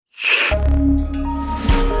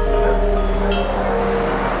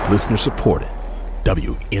Listener supported.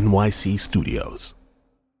 WNYC Studios.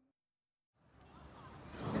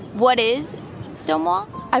 What is Stonewall?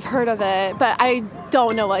 I've heard of it, but I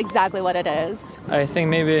don't know exactly what it is. I think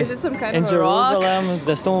maybe Is it some kind in of a rock? Jerusalem,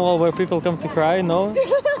 the Stonewall where people come to cry, no?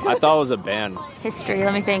 I thought it was a band. History,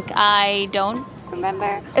 let me think. I don't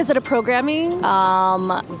remember. Is it a programming?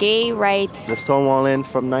 Gay rights. The Stonewall Inn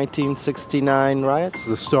from 1969 riots.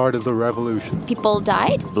 The start of the revolution. People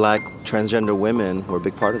died. Black transgender women were a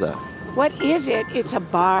big part of that. What is it? It's a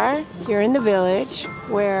bar here in the village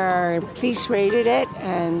where police raided it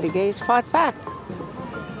and the gays fought back.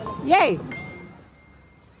 Yay!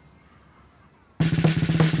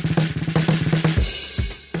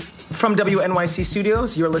 From WNYC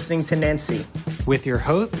Studios, you're listening to Nancy. With your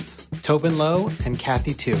hosts, Tobin Lowe and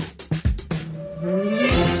Kathy Tu.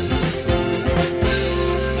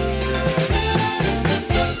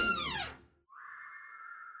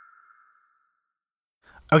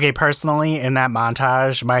 Okay, personally, in that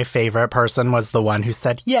montage, my favorite person was the one who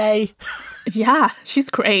said, yay! Yeah, she's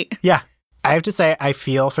great. Yeah. I have to say, I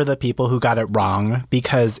feel for the people who got it wrong,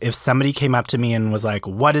 because if somebody came up to me and was like,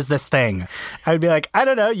 what is this thing? I would be like, I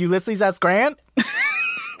don't know, Ulysses S. Grant?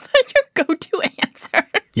 It's like your go-to answer.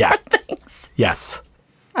 Yeah. Thanks. Yes.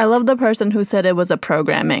 I love the person who said it was a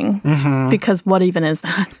programming, because what even is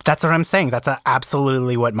that? That's what I'm saying. That's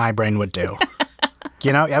absolutely what my brain would do.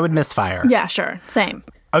 You know, I would misfire. Yeah, sure. Same.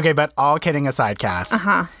 Okay, but all kidding aside, Kath.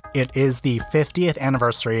 Uh-huh. It is the 50th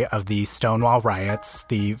anniversary of the Stonewall riots,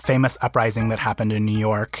 the famous uprising that happened in New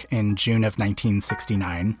York in June of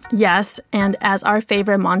 1969. Yes, and as our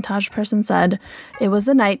favorite montage person said, it was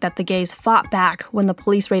the night that the gays fought back when the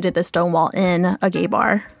police raided the Stonewall Inn, a gay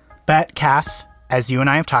bar. But, Kath, as you and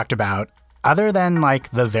I have talked about, other than, like,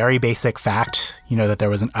 the very basic fact, you know, that there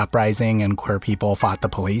was an uprising and queer people fought the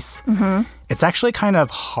police, it's actually kind of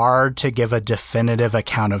hard to give a definitive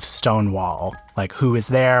account of Stonewall. Like, who was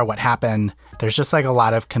there, what happened. There's just, like, a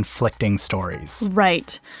lot of conflicting stories.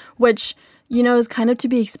 Right. Which, you know, is kind of to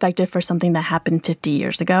be expected for something that happened 50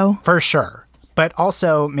 years ago. For sure. But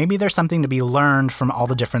also, maybe there's something to be learned from all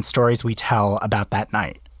the different stories we tell about that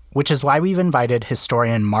night, which is why we've invited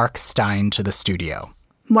historian Mark Stein to the studio.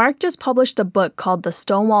 Mark just published a book called The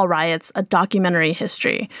Stonewall Riots, A Documentary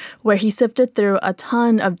History, where he sifted through a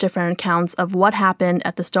ton of different accounts of what happened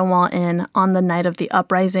at the Stonewall Inn on the night of the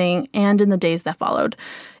uprising and in the days that followed.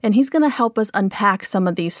 And he's going to help us unpack some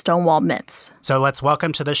of these Stonewall myths. So let's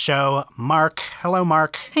welcome to the show, Mark. Hello,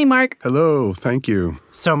 Mark. Hey, Mark. Hello, thank you.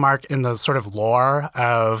 So, Mark, in the sort of lore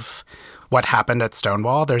of what happened at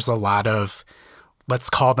Stonewall, there's a lot of, let's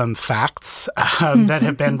call them facts, that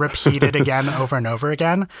have been repeated again over and over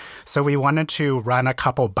again. So we wanted to run a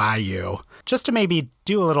couple by you just to maybe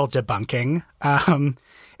do a little debunking.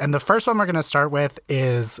 And the first one we're going to start with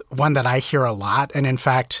is one that I hear a lot. And in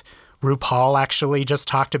fact, RuPaul actually just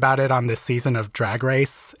talked about it on this season of Drag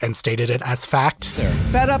Race and stated it as fact.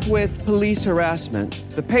 Fed up with police harassment,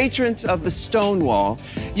 the patrons of the Stonewall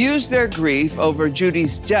used their grief over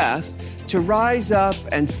Judy's death to rise up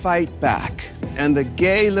and fight back. And the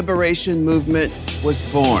gay liberation movement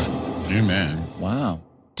was born. Amen. Wow.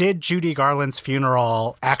 Did Judy Garland's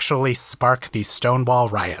funeral actually spark the Stonewall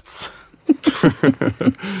riots?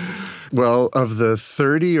 Well, of the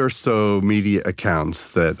 30 or so media accounts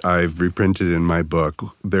that I've reprinted in my book,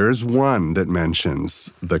 there's one that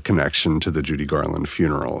mentions the connection to the Judy Garland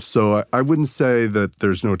funeral. So I wouldn't say that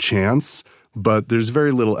there's no chance, but there's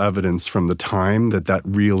very little evidence from the time that that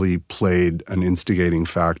really played an instigating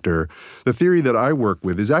factor. The theory that I work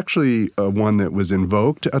with is actually one that was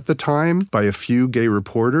invoked at the time by a few gay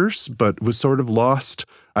reporters, but was sort of lost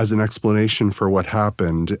as an explanation for what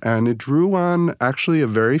happened. And it drew on actually a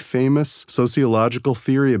very famous sociological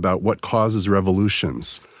theory about what causes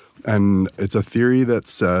revolutions. And it's a theory that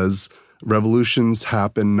says revolutions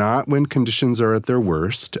happen not when conditions are at their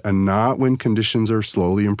worst and not when conditions are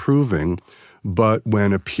slowly improving, but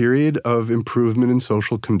when a period of improvement in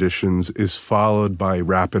social conditions is followed by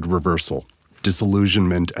rapid reversal,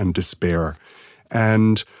 disillusionment, and despair.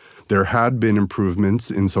 And there had been improvements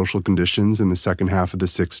in social conditions in the second half of the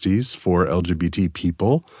 60s for LGBT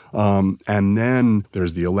people. And then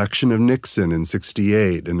there's the election of Nixon in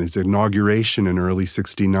 68 and his inauguration in early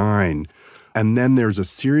 69. And then there's a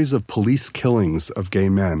series of police killings of gay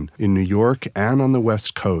men in New York and on the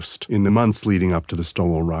West Coast in the months leading up to the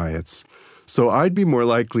Stonewall riots. So I am more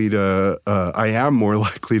likely to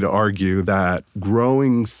argue that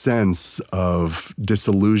growing sense of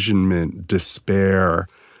disillusionment, despair,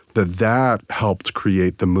 that helped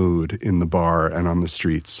create the mood in the bar and on the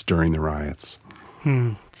streets during the riots.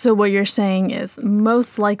 So what you're saying is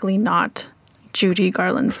most likely not Judy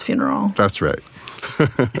Garland's funeral. That's right.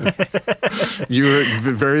 You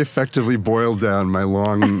very effectively boiled down my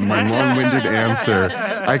long-winded answer.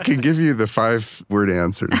 I could give you the 5-word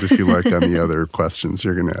answers if you like on the other questions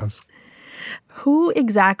you're going to ask. Who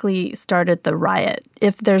exactly started the riot,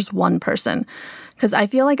 if there's one person? Because I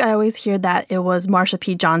feel like I always hear that it was Marsha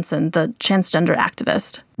P. Johnson, the transgender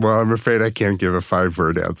activist. Well, I'm afraid I can't give a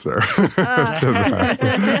 5-word answer to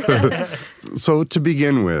that. So to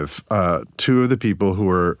begin with, two of the people who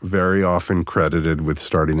are very often credited with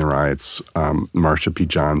starting the riots, Marsha P.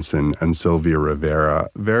 Johnson and Sylvia Rivera,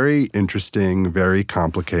 very interesting, very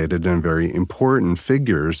complicated, and very important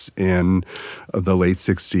figures in the late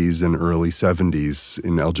 60s and early 70s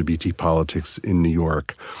in LGBT politics in New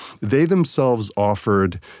York. They themselves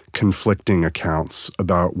offered conflicting accounts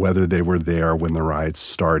about whether they were there when the riots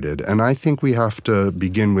started. And I think we have to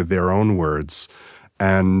begin with their own words.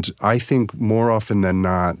 And I think more often than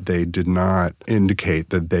not, they did not indicate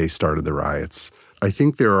that they started the riots. I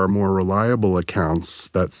think there are more reliable accounts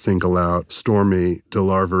that single out Stormy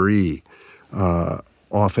DeLarverie,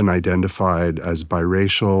 often identified as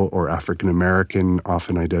biracial or African-American,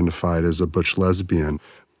 often identified as a butch lesbian.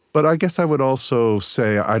 But I guess I would also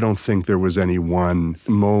say I don't think there was any one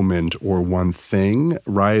moment or one thing.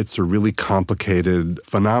 Riots are really complicated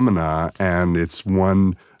phenomena, and it's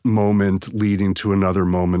one moment leading to another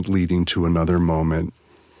moment leading to another moment.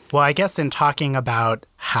 Well, I guess in talking about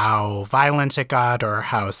how violent it got or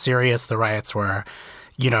how serious the riots were,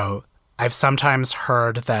 I've sometimes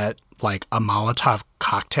heard that like a Molotov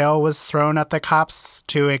cocktail was thrown at the cops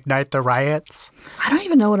to ignite the riots. I don't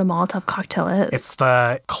even know what a Molotov cocktail is. It's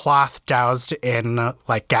the cloth doused in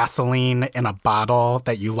like gasoline in a bottle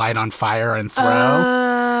that you light on fire and throw.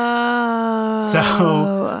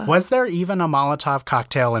 So was there even a Molotov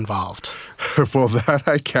cocktail involved? Well, that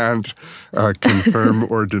I can't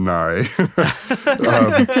confirm or deny.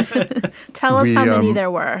 Tell us how many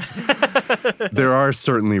there were. There are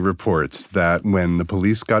certainly reports that when the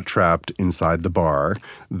police got trapped inside the bar,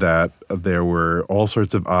 that there were all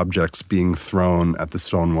sorts of objects being thrown at the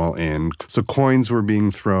Stonewall Inn. So coins were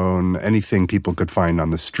being thrown, anything people could find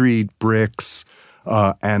on the street, bricks.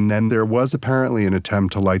 And then there was apparently an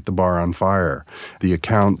attempt to light the bar on fire. The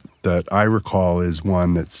account that I recall is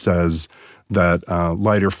one that says that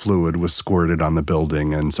lighter fluid was squirted on the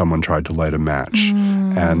building and someone tried to light a match.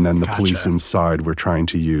 And then the police inside were trying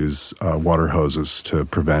to use water hoses to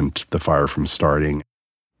prevent the fire from starting.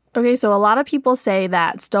 Okay, so a lot of people say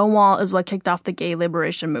that Stonewall is what kicked off the gay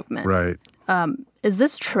liberation movement. Right. Is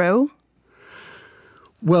this true?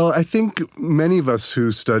 Well, I think many of us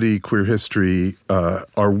who study queer history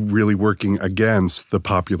are really working against the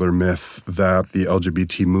popular myth that the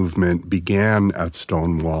LGBT movement began at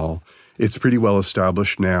Stonewall. It's pretty well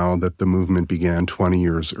established now that the movement began 20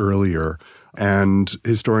 years earlier, and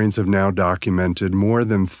historians have now documented more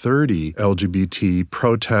than 30 LGBT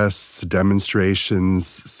protests, demonstrations,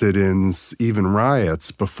 sit-ins, even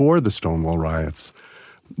riots before the Stonewall riots.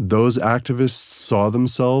 Those activists saw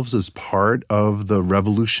themselves as part of the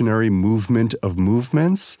revolutionary movement of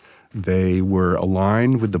movements. They were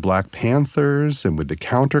aligned with the Black Panthers and with the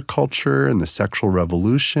counterculture and the sexual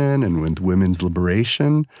revolution and with women's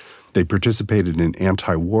liberation. They participated in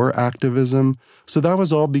anti-war activism. So that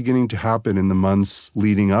was all beginning to happen in the months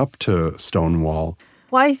leading up to Stonewall.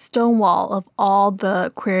 Why Stonewall of all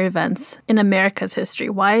the queer events in America's history?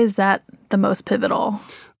 Why is that the most pivotal?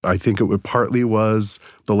 I think it partly was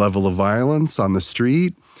the level of violence on the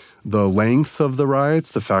street, the length of the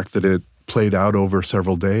riots, the fact that it played out over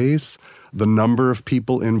several days, the number of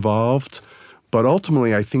people involved. But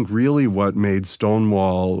ultimately, I think really what made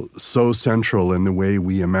Stonewall so central in the way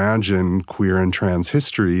we imagine queer and trans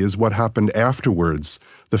history is what happened afterwards.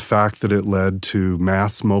 The fact that it led to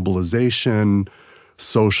mass mobilization,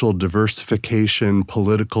 social diversification,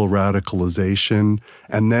 political radicalization,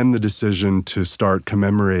 and then the decision to start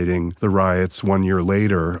commemorating the riots 1 year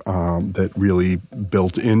later that really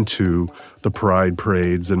built into the pride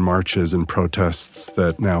parades and marches and protests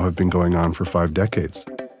that now have been going on for 5 decades.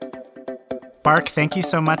 Bark, thank you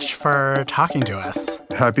so much for talking to us.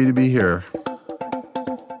 Happy to be here.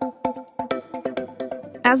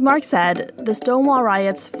 As Mark said, the Stonewall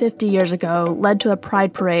riots 50 years ago led to a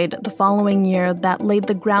pride parade the following year that laid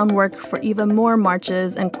the groundwork for even more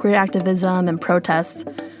marches and queer activism and protests.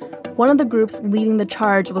 One of the groups leading the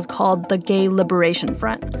charge was called the Gay Liberation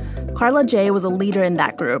Front. Carla Jay was a leader in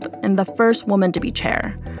that group and the first woman to be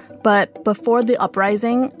chair. But before the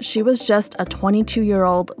uprising, she was just a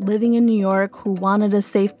 22-year-old living in New York who wanted a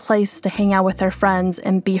safe place to hang out with her friends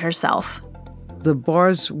and be herself. The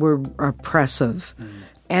bars were oppressive.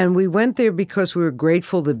 And we went there because we were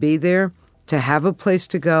grateful to be there, to have a place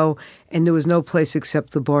to go, and there was no place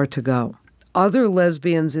except the bar to go. Other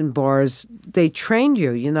lesbians in bars, they trained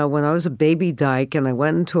you. You know, when I was a baby dyke and I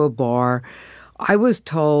went into a bar, I was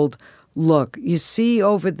told, look, you see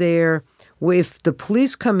over there, if the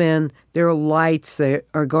police come in, there are lights that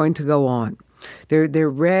are going to go on. They're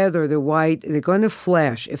red or they're white. They're going to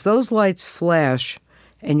flash. If those lights flash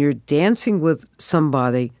and you're dancing with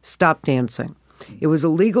somebody, stop dancing. It was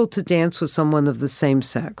illegal to dance with someone of the same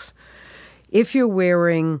sex. If you're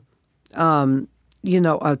wearing,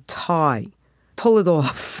 a tie, pull it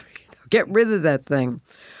off. Get rid of that thing.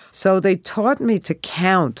 So they taught me to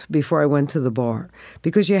count before I went to the bar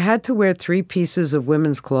because you had to wear 3 pieces of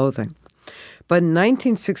women's clothing. But in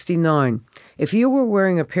 1969, if you were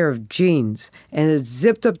wearing a pair of jeans and it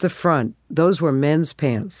zipped up the front, those were men's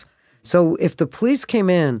pants. So if the police came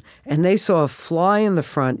in and they saw a fly in the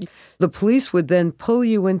front, the police would then pull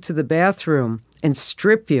you into the bathroom and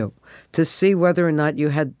strip you to see whether or not you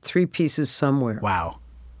had 3 pieces somewhere. Wow.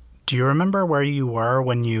 Do you remember where you were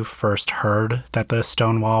when you first heard that the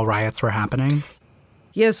Stonewall riots were happening?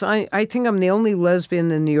 Yes, I think I'm the only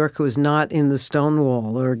lesbian in New York who was not in the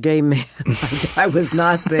Stonewall or gay man. I was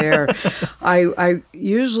not there. I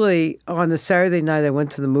usually, on a Saturday night, I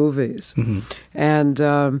went to the movies. Mm-hmm.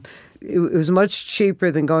 And it was much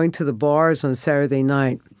cheaper than going to the bars on Saturday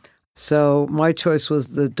night. So my choice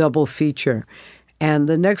was the double feature. And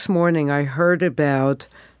the next morning, I heard about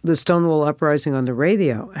the Stonewall uprising on the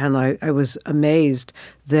radio, and I was amazed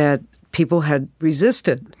that people had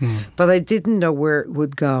resisted, but I didn't know where it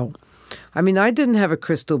would go. I mean, I didn't have a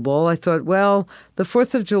crystal ball. I thought, well, the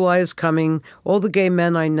 4th of July is coming. All the gay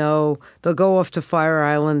men I know, they'll go off to Fire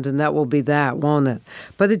Island, and that will be that, won't it?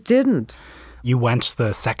 But it didn't. You went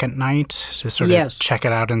the second night to sort of check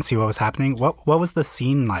it out and see what was happening. What was the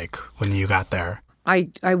scene like when you got there?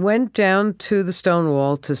 I went down to the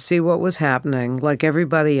Stonewall to see what was happening, like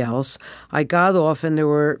everybody else. I got off, and there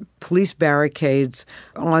were police barricades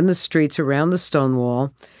on the streets around the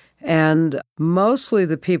Stonewall, and mostly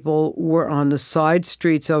the people were on the side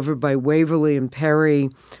streets over by Waverly and Perry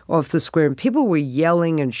off the square, and people were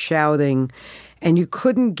yelling and shouting, and you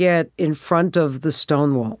couldn't get in front of the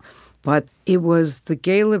Stonewall. But it was the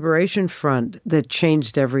Gay Liberation Front that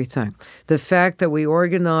changed everything. The fact that we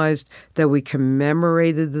organized, that we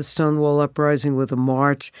commemorated the Stonewall Uprising with a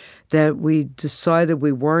march, that we decided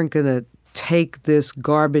we weren't going to take this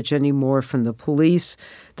garbage anymore from the police,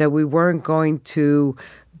 that we weren't going to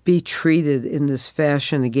be treated in this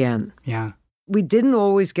fashion again. Yeah. We didn't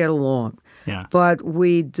always get along. Yeah. But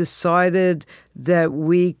we decided that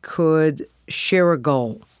we could share a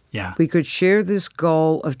goal. Yeah. We could share this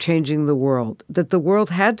goal of changing the world, that the world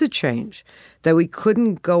had to change, that we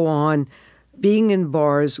couldn't go on being in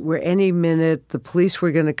bars where any minute the police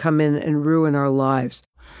were going to come in and ruin our lives.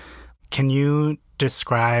 Can you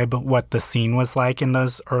describe what the scene was like in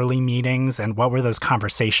those early meetings, and what were those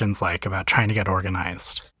conversations like about trying to get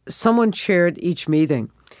organized? Someone chaired each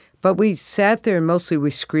meeting, but we sat there and mostly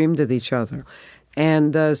we screamed at each other.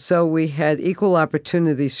 And so we had equal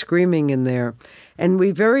opportunity screaming in there. And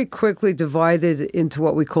we very quickly divided into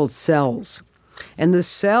what we called cells. And the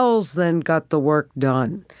cells then got the work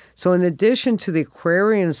done. So in addition to the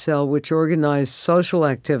Aquarian cell, which organized social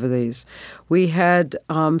activities, we had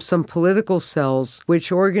some political cells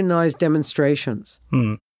which organized demonstrations.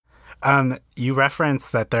 You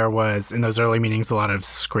referenced that there was, in those early meetings, a lot of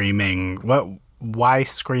screaming. Why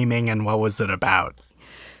screaming, and what was it about?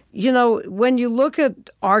 You know, when you look at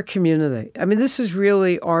our community, I mean, this is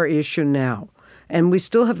really our issue now, and we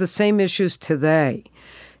still have the same issues today.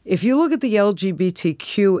 If you look at the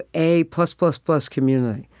LGBTQA++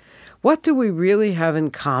 community, what do we really have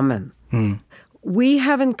in common? We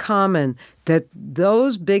have in common that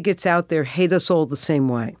those bigots out there hate us all the same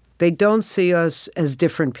way. They don't see us as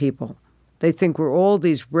different people. They think we're all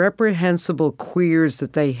these reprehensible queers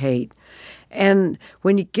that they hate. And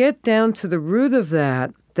when you get down to the root of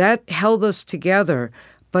that, that held us together,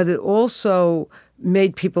 but it also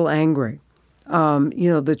made people angry.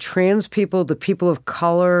 The trans people, the people of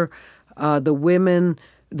color, the women,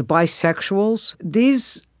 the bisexuals,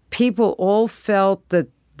 these people all felt that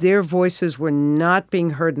their voices were not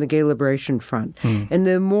being heard in the Gay Liberation Front. And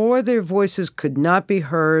the more their voices could not be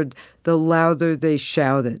heard, the louder they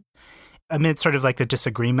shouted. Amid sort of like the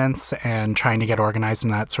disagreements and trying to get organized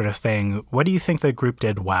and that sort of thing, what do you think the group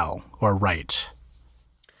did well or right?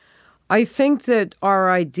 I think that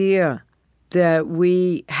our idea that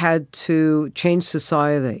we had to change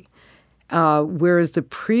society, whereas the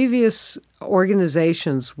previous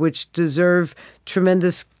organizations, which deserve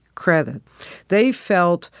tremendous credit, they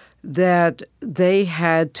felt that they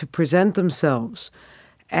had to present themselves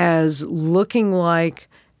as looking like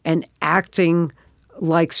and acting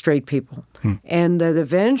like straight people. And that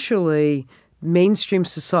eventually mainstream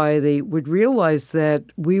society would realize that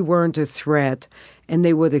we weren't a threat and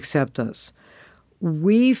they would accept us.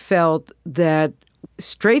 We felt that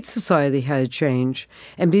straight society had to change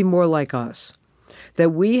and be more like us,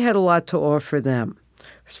 that we had a lot to offer them.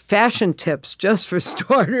 Fashion tips, just for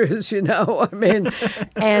starters,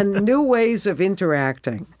 and new ways of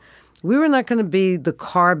interacting. We were not going to be the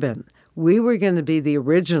carbon. We were going to be the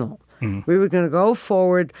original. We were going to go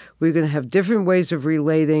forward. We were going to have different ways of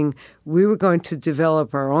relating. We were going to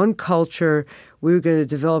develop our own culture. We were going to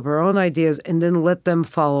develop our own ideas and then let them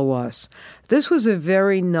follow us. This was a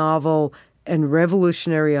very novel and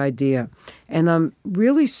revolutionary idea. And I'm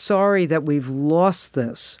really sorry that we've lost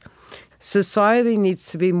this. Society needs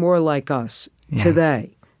to be more like us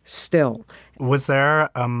today, still. Was there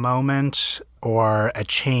a moment or a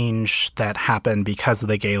change that happened because of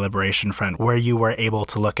the Gay Liberation Front where you were able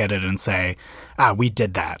to look at it and say, we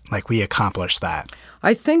did that, like we accomplished that?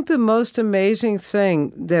 I think the most amazing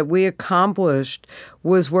thing that we accomplished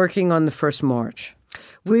was working on the first march.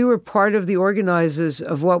 We were part of the organizers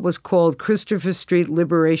of what was called Christopher Street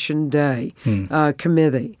Liberation Day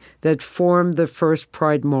Committee that formed the first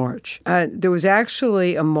Pride March. There was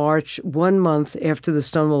actually a march 1 month after the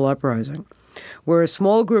Stonewall Uprising, where a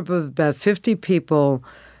small group of about 50 people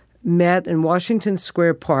met in Washington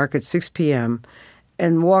Square Park at 6 p.m.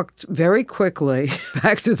 and walked very quickly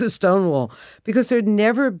back to the Stonewall because there had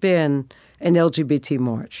never been an LGBT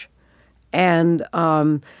march. And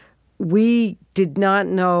we did not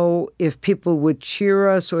know if people would cheer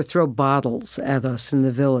us or throw bottles at us in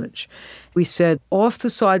the village. We said, off the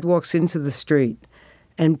sidewalks into the street.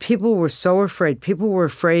 And people were so afraid. People were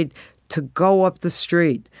afraid to go up the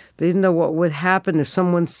street. They didn't know what would happen if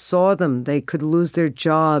someone saw them. They could lose their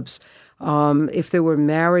jobs. If they were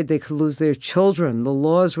married, they could lose their children. The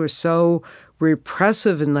laws were so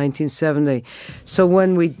repressive in 1970. So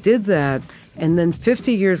when we did that, and then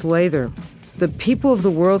 50 years later, the people of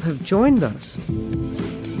the world have joined us.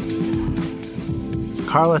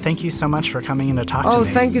 Carla, thank you so much for coming in to talk to me. Oh,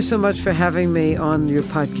 thank you so much for having me on your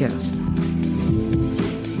podcast.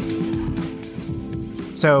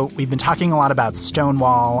 So we've been talking a lot about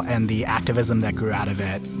Stonewall and the activism that grew out of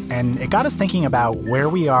it, and it got us thinking about where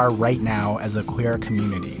we are right now as a queer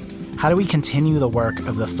community. How do we continue the work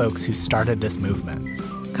of the folks who started this movement?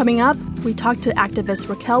 Coming up, we talk to activist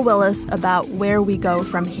Raquel Willis about where we go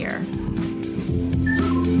from here.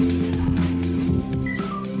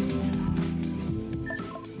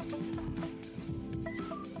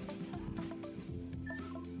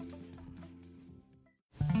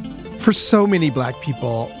 For so many Black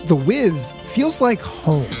people, The Wiz feels like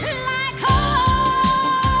home.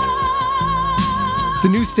 The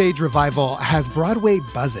new stage revival has Broadway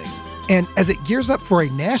buzzing. And as it gears up for a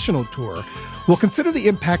national tour, we'll consider the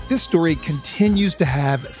impact this story continues to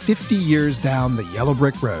have 50 years down the yellow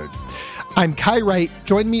brick road. I'm Kai Wright.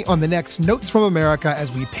 Join me on the next Notes from America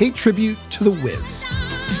as we pay tribute to The Wiz.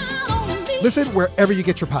 Listen wherever you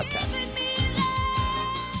get your podcasts.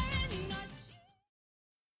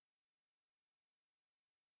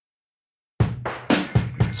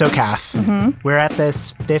 So, Kath, we're at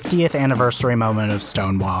this 50th anniversary moment of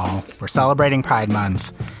Stonewall. We're celebrating Pride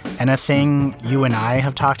Month. And a thing you and I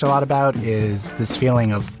have talked a lot about is this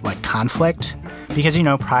feeling of, like, conflict. Because,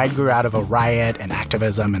 Pride grew out of a riot and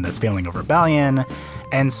activism and this feeling of rebellion.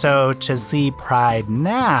 And so to see Pride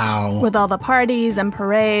now... with all the parties and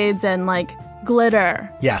parades and, like,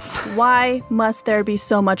 glitter. Yes. Why must there be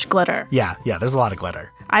so much glitter? Yeah, there's a lot of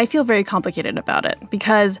glitter. I feel very complicated about it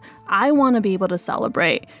because I want to be able to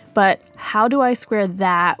celebrate, but how do I square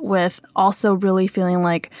that with also really feeling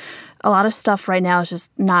like a lot of stuff right now is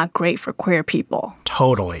just not great for queer people?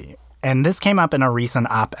 Totally. And this came up in a recent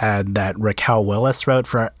op-ed that Raquel Willis wrote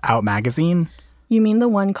for Out Magazine. You mean the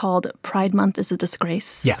one called Pride Month is a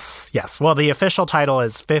Disgrace? Yes. Well, the official title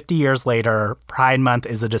is 50 Years Later, Pride Month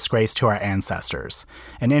is a Disgrace to Our Ancestors.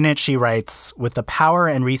 And in it, she writes, with the power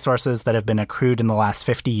and resources that have been accrued in the last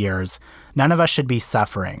 50 years, none of us should be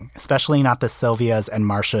suffering, especially not the Sylvias and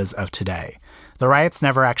Marcias of today. The riots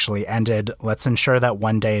never actually ended. Let's ensure that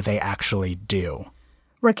one day they actually do.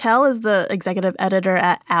 Raquel is the executive editor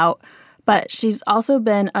at Out, but she's also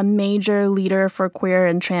been a major leader for queer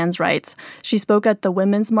and trans rights. She spoke at the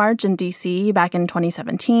Women's March in D.C. back in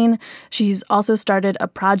 2017. She's also started a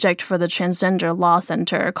project for the Transgender Law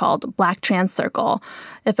Center called Black Trans Circle.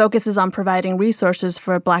 It focuses on providing resources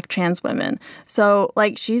for Black trans women. So,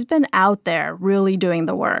 she's been out there really doing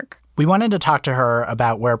the work. We wanted to talk to her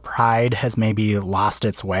about where Pride has maybe lost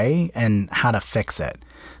its way and how to fix it.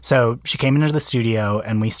 So she came into the studio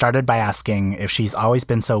and we started by asking if she's always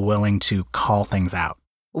been so willing to call things out.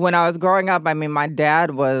 When I was growing up, my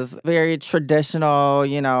dad was very traditional,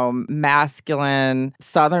 masculine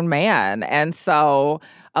Southern man. And so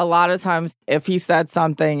a lot of times if he said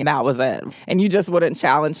something, that was it. And you just wouldn't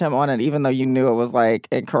challenge him on it, even though you knew it was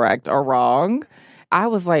incorrect or wrong. I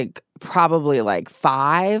was probably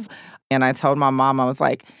 5. And I told my mom, I was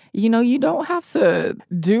like, you don't have to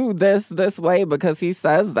do this way because he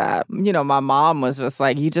says that. My mom was just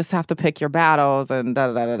like, you just have to pick your battles and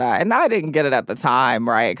da-da-da-da-da. And I didn't get it at the time,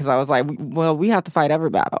 right? Because I was like, well, we have to fight every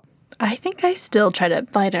battle. I think I still try to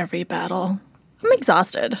fight every battle. I'm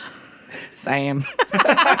exhausted. Same.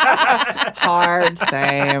 Hard,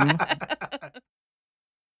 same.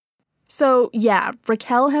 So, yeah,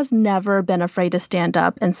 Raquel has never been afraid to stand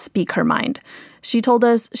up and speak her mind. She told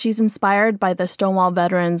us she's inspired by the Stonewall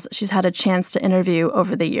veterans she's had a chance to interview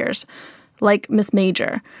over the years, like Miss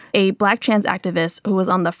Major, a Black trans activist who was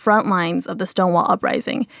on the front lines of the Stonewall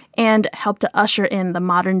uprising and helped to usher in the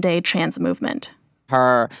modern-day trans movement.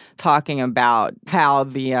 Her talking about how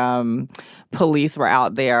the police were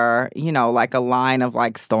out there, like a line of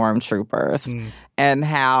stormtroopers, and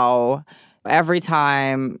how every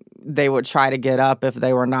time they would try to get up if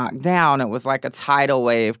they were knocked down, it was like a tidal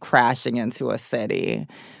wave crashing into a city.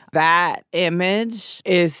 That image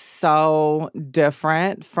is so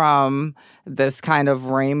different from this kind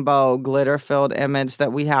of rainbow, glitter-filled image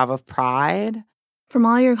that we have of pride. From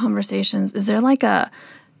all your conversations, is there a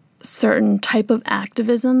certain type of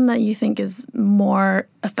activism that you think is more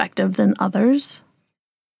effective than others?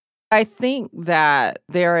 I think that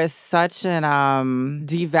there is such an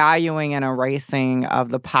devaluing and erasing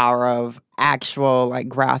of the power of actual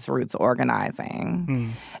grassroots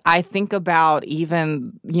organizing. I think about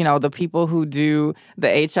even, the people who do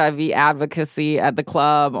the HIV advocacy at the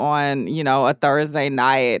club on, a Thursday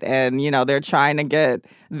night and, they're trying to get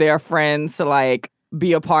their friends to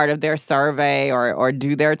be a part of their survey or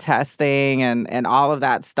do their testing and all of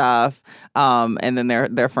that stuff. And then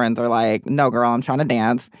their friends are like, no, girl, I'm trying to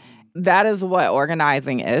dance. That is what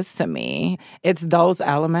organizing is to me. It's those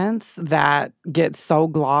elements that get so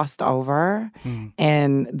glossed over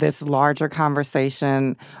in this larger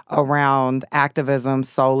conversation around activism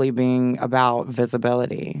solely being about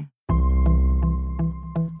visibility.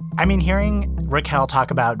 Hearing Raquel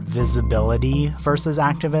talk about visibility versus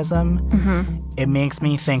activism, it makes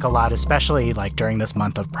me think a lot, especially during this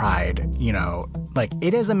month of Pride,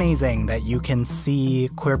 it is amazing that you can see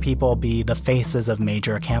queer people be the faces of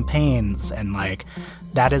major campaigns and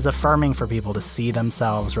that is affirming for people to see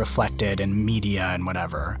themselves reflected in media and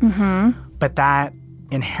whatever. But that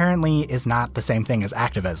inherently is not the same thing as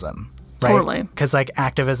activism, right? Totally. Because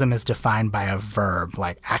activism is defined by a verb,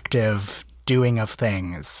 active doing of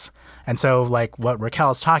things. And so what Raquel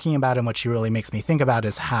is talking about and what she really makes me think about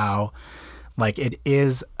is how it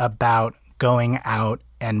is about going out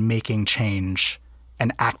and making change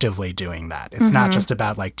and actively doing that. It's not just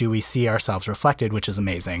about do we see ourselves reflected, which is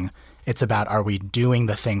amazing. It's about, are we doing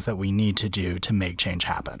the things that we need to do to make change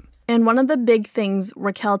happen? And one of the big things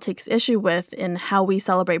Raquel takes issue with in how we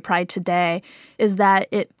celebrate Pride today is that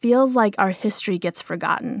it feels like our history gets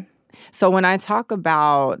forgotten. So when I talk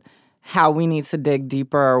about how we need to dig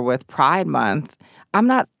deeper with Pride Month, I'm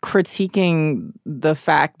not critiquing the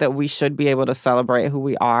fact that we should be able to celebrate who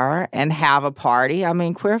we are and have a party.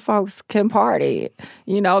 Queer folks can party.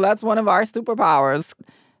 That's one of our superpowers.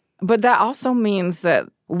 But that also means that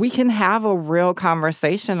we can have a real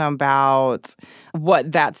conversation about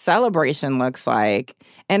what that celebration looks like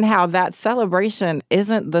and how that celebration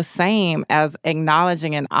isn't the same as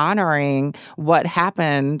acknowledging and honoring what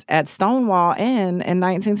happened at Stonewall Inn in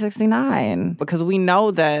 1969. Because we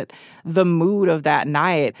know that the mood of that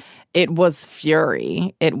night, it was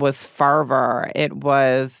fury, it was fervor, it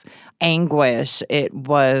was anguish, it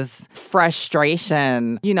was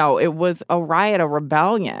frustration. It was a riot, a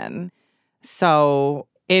rebellion. So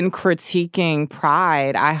in critiquing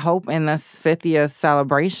Pride, I hope in this 50th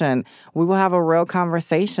celebration, we will have a real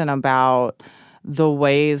conversation about the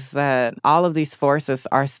ways that all of these forces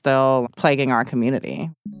are still plaguing our community.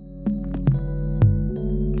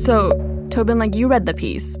 So, Tobin, you read the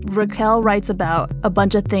piece. Raquel writes about a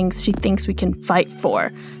bunch of things she thinks we can fight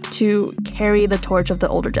for to carry the torch of the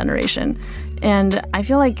older generation. And I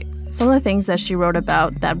feel like some of the things that she wrote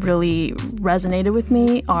about that really resonated with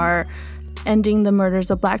me are ending the murders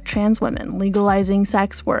of Black trans women, legalizing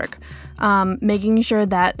sex work, making sure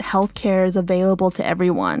that healthcare is available to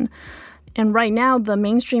everyone, And right now, the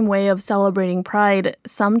mainstream way of celebrating Pride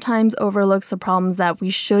sometimes overlooks the problems that we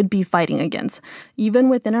should be fighting against, even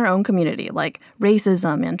within our own community, like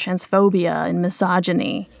racism and transphobia and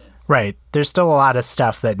misogyny. Right. There's still a lot of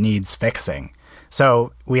stuff that needs fixing.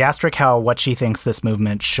 So we asked Raquel what she thinks this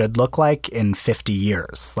movement should look like in 50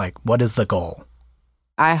 years. Like, what is the goal?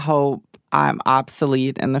 I hope I'm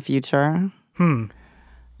obsolete in the future.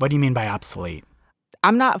 What do you mean by obsolete?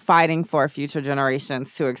 I'm not fighting for future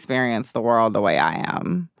generations to experience the world the way I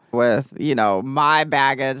am. With, my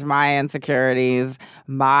baggage, my insecurities,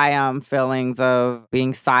 my feelings of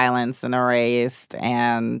being silenced and erased,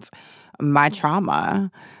 and my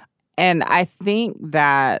trauma. And I think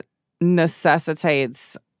that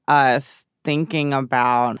necessitates us thinking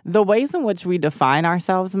about the ways in which we define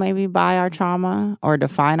ourselves maybe by our trauma or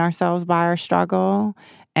define ourselves by our struggle,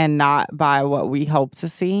 and not by what we hope to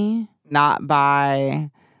see, not by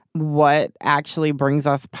what actually brings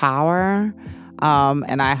us power.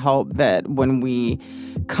 And I hope that when we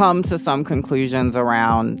come to some conclusions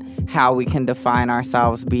around how we can define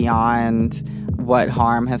ourselves beyond what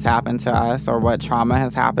harm has happened to us or what trauma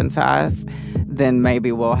has happened to us, then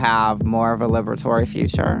maybe we'll have more of a liberatory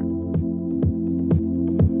future.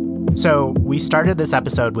 So we started this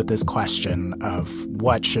episode with this question of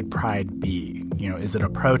what should Pride be? Is it a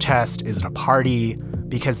protest? Is it a party?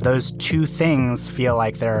 Because those two things feel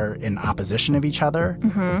like they're in opposition of each other.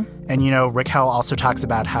 And, Raquel also talks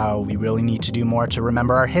about how we really need to do more to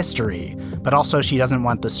remember our history. But also she doesn't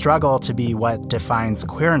want the struggle to be what defines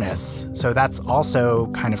queerness. So that's also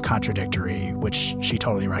kind of contradictory, which she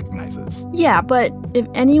totally recognizes. Yeah, but if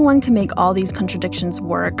anyone can make all these contradictions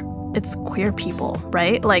work, it's queer people,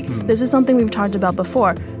 right? This is something we've talked about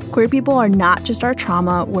before. Queer people are not just our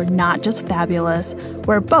trauma. We're not just fabulous.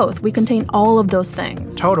 We're both. We contain all of those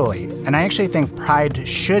things. Totally. And I actually think Pride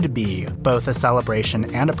should be both a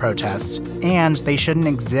celebration and a protest, and they shouldn't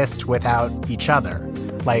exist without each other.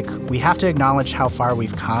 We have to acknowledge how far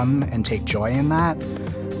we've come and take joy in that,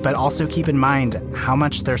 but also keep in mind how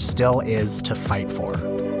much there still is to fight for.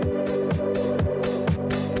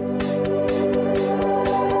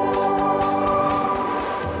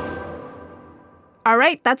 All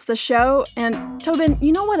right, that's the show. And Tobin,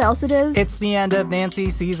 you know what else it is? It's the end of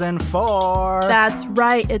Nancy Season 4. That's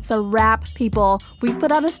right. It's a wrap, people. We've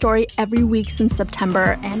put out a story every week since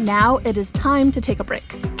September, and now it is time to take a break.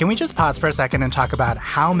 Can we just pause for a second and talk about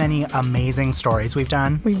how many amazing stories we've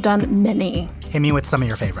done? We've done many. Hit me with some of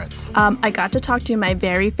your favorites. I got to talk to my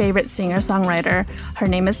very favorite singer-songwriter. Her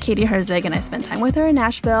name is Katie Herzig, and I spent time with her in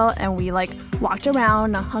Nashville, and we walked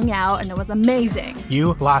around and hung out, and it was amazing.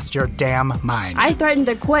 You lost your damn mind. I threatened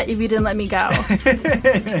to quit if you didn't let me go.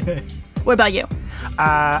 What about you?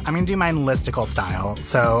 I'm going to do mine listicle style.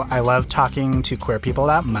 So I love talking to queer people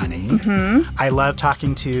about money. I love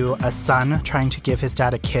talking to a son trying to give his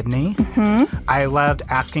dad a kidney. I loved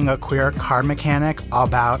asking a queer car mechanic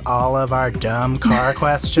about all of our dumb car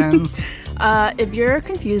questions. If you're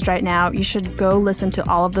confused right now, you should go listen to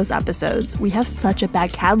all of those episodes. We have such a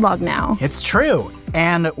bad catalog now. It's true.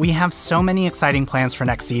 And we have so many exciting plans for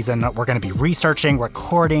next season. We're going to be researching,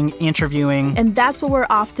 recording, interviewing. And that's what we're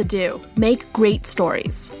off to do. Make great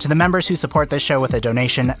stories. To the members who support this show with a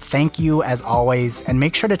donation, thank you as always. And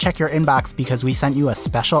make sure to check your inbox because we sent you a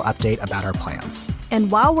special update about our plans. And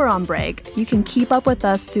while we're on break, you can keep up with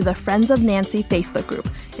us through the Friends of Nancy Facebook group.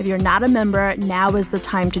 If you're not a member, now is the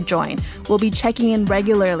time to join. We'll be checking in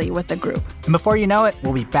regularly with the group. And before you know it,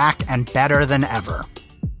 we'll be back and better than ever.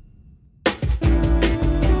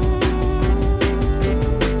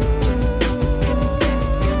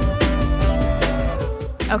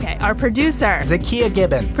 Okay, our producer, Zakiya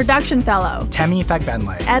Gibbons. Production fellow, Temi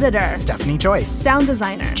Fagbenle. Editor, Stephanie Joyce. Sound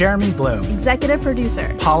designer, Jeremy Bloom. Executive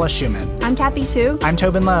producer, Paula Schumann. I'm Kathy Tu. I'm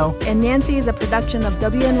Tobin Lowe. And Nancy is a production of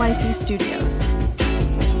WNYC Studios.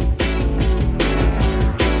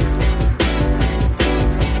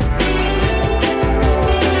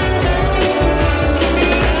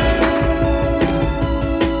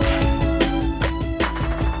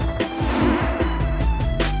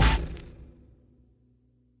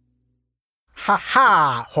 Ha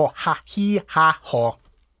ha, ho ha he ha ho.